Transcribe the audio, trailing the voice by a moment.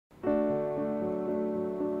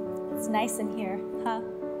It's nice in here, huh?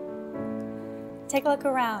 Take a look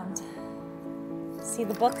around. See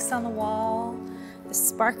the books on the wall, the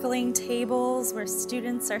sparkling tables where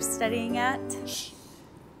students are studying at. Shh.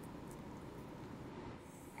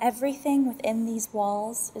 Everything within these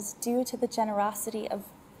walls is due to the generosity of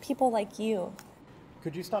people like you.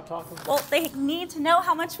 Could you stop talking? Well, they need to know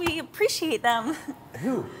how much we appreciate them.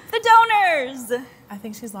 Who? The donors! I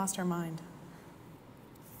think she's lost her mind.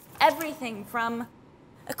 Everything from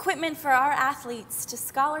equipment for our athletes to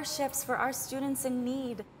scholarships for our students in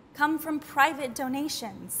need come from private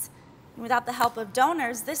donations. And without the help of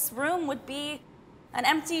donors, this room would be an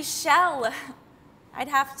empty shell. I'd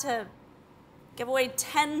have to give away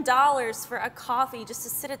 $10 for a coffee just to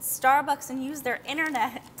sit at Starbucks and use their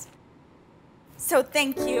internet. So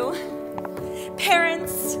thank you,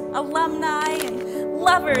 parents, alumni, and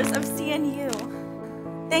lovers of CNU.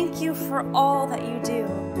 Thank you for all that you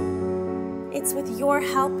do. It's with your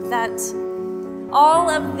help that all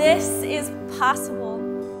of this is possible.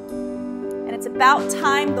 And it's about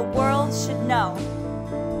time the world should know.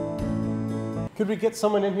 Could we get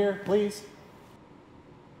someone in here, please?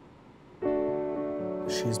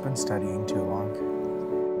 She's been studying too long.